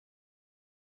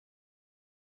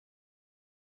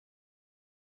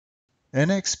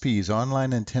NXP's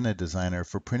online antenna designer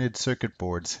for printed circuit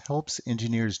boards helps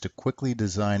engineers to quickly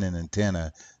design an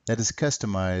antenna that is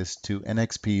customized to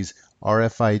NXP's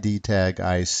RFID tag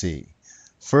IC.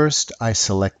 First, I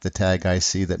select the tag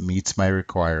IC that meets my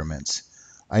requirements.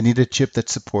 I need a chip that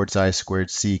supports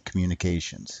I2C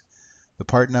communications. The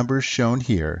part number is shown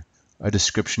here. A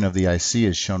description of the IC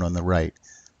is shown on the right.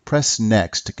 Press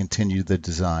Next to continue the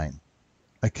design.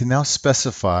 I can now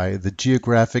specify the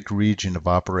geographic region of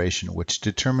operation, which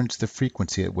determines the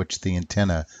frequency at which the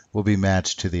antenna will be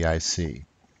matched to the IC.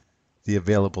 The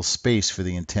available space for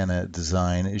the antenna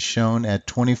design is shown at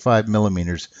 25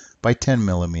 millimeters by 10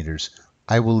 millimeters.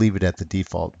 I will leave it at the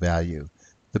default value.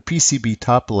 The PCB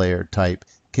top layer type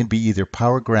can be either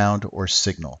power ground or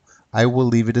signal. I will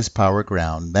leave it as power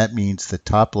ground. That means the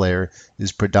top layer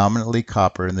is predominantly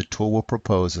copper and the tool will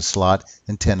propose a slot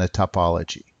antenna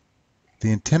topology.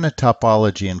 The antenna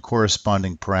topology and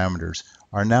corresponding parameters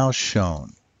are now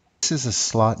shown. This is a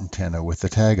slot antenna with the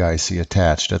tag IC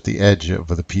attached at the edge of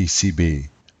the PCB.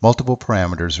 Multiple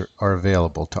parameters are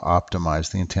available to optimize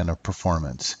the antenna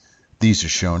performance. These are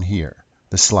shown here.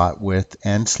 The slot width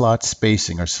and slot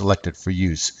spacing are selected for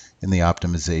use in the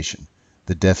optimization.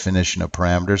 The definition of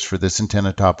parameters for this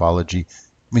antenna topology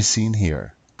can be seen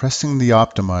here. Pressing the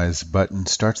Optimize button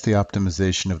starts the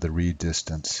optimization of the read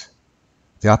distance.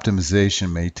 The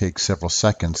optimization may take several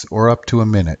seconds or up to a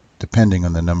minute, depending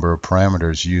on the number of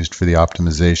parameters used for the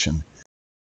optimization.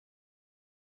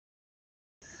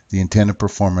 The antenna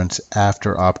performance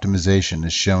after optimization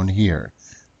is shown here.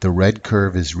 The red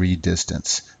curve is read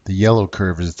distance. The yellow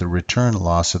curve is the return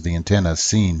loss of the antenna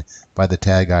seen by the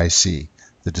tag IC.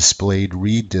 The displayed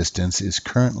read distance is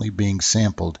currently being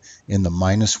sampled in the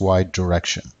 -y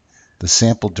direction. The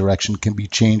sample direction can be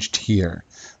changed here.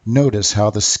 Notice how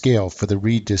the scale for the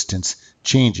read distance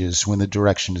changes when the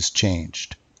direction is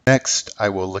changed. Next, I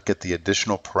will look at the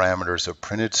additional parameters of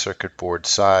printed circuit board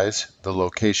size, the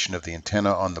location of the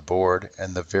antenna on the board,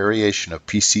 and the variation of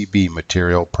PCB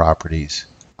material properties.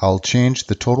 I'll change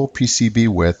the total PCB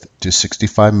width to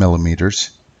 65 millimeters,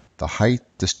 the height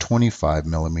is 25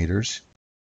 millimeters,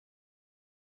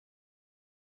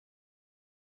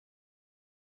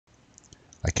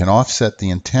 I can offset the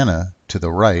antenna to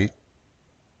the right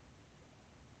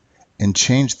and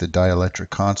change the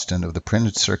dielectric constant of the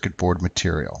printed circuit board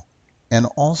material, and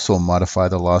also modify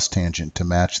the loss tangent to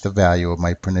match the value of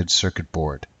my printed circuit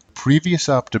board. Previous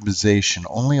optimization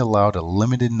only allowed a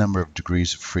limited number of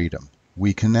degrees of freedom.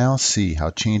 We can now see how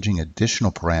changing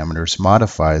additional parameters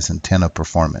modifies antenna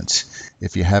performance.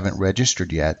 If you haven't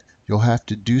registered yet, you'll have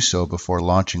to do so before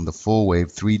launching the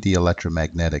full-wave 3D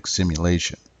electromagnetic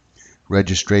simulation.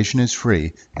 Registration is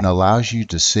free and allows you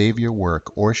to save your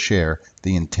work or share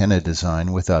the antenna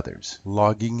design with others.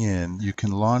 Logging in, you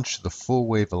can launch the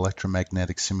full-wave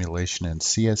electromagnetic simulation in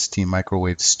CST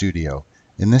Microwave Studio.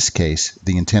 In this case,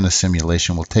 the antenna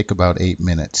simulation will take about 8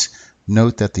 minutes.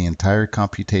 Note that the entire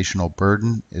computational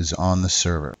burden is on the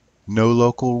server. No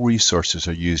local resources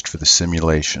are used for the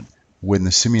simulation. When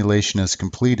the simulation is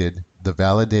completed, the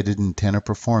validated antenna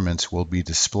performance will be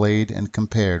displayed and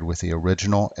compared with the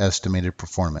original estimated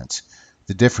performance.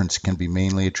 The difference can be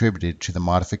mainly attributed to the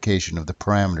modification of the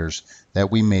parameters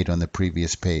that we made on the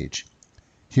previous page.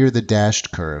 Here are the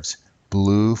dashed curves,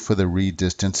 blue for the read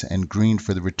distance and green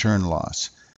for the return loss.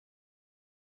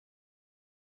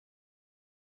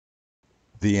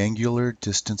 The angular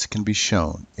distance can be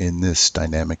shown in this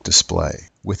dynamic display.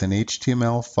 With an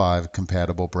HTML5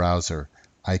 compatible browser,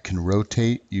 I can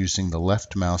rotate using the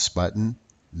left mouse button,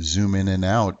 zoom in and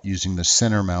out using the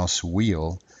center mouse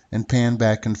wheel, and pan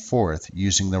back and forth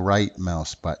using the right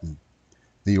mouse button.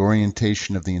 The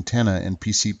orientation of the antenna and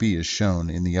PCB is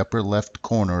shown in the upper left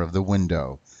corner of the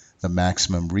window. The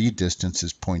maximum read distance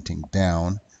is pointing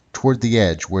down toward the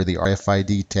edge where the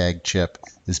RFID tag chip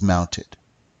is mounted.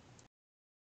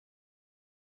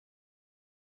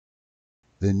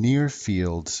 The near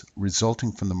fields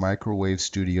resulting from the Microwave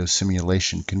Studio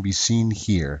simulation can be seen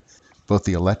here. Both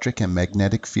the electric and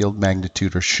magnetic field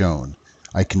magnitude are shown.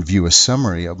 I can view a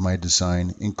summary of my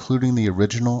design, including the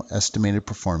original estimated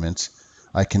performance.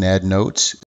 I can add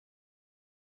notes,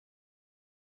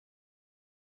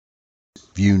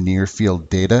 view near field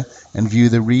data, and view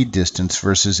the read distance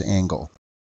versus angle.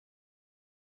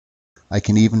 I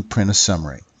can even print a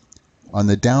summary. On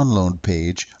the download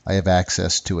page, I have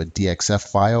access to a DXF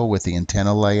file with the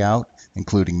antenna layout,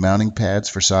 including mounting pads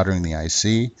for soldering the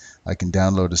IC. I can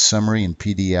download a summary in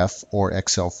PDF or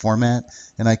Excel format,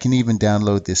 and I can even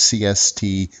download the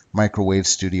CST Microwave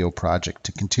Studio project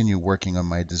to continue working on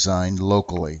my design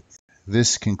locally.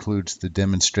 This concludes the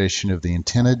demonstration of the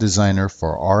Antenna Designer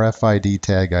for RFID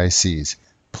tag ICs.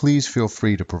 Please feel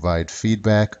free to provide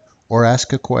feedback or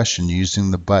ask a question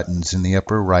using the buttons in the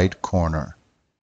upper right corner.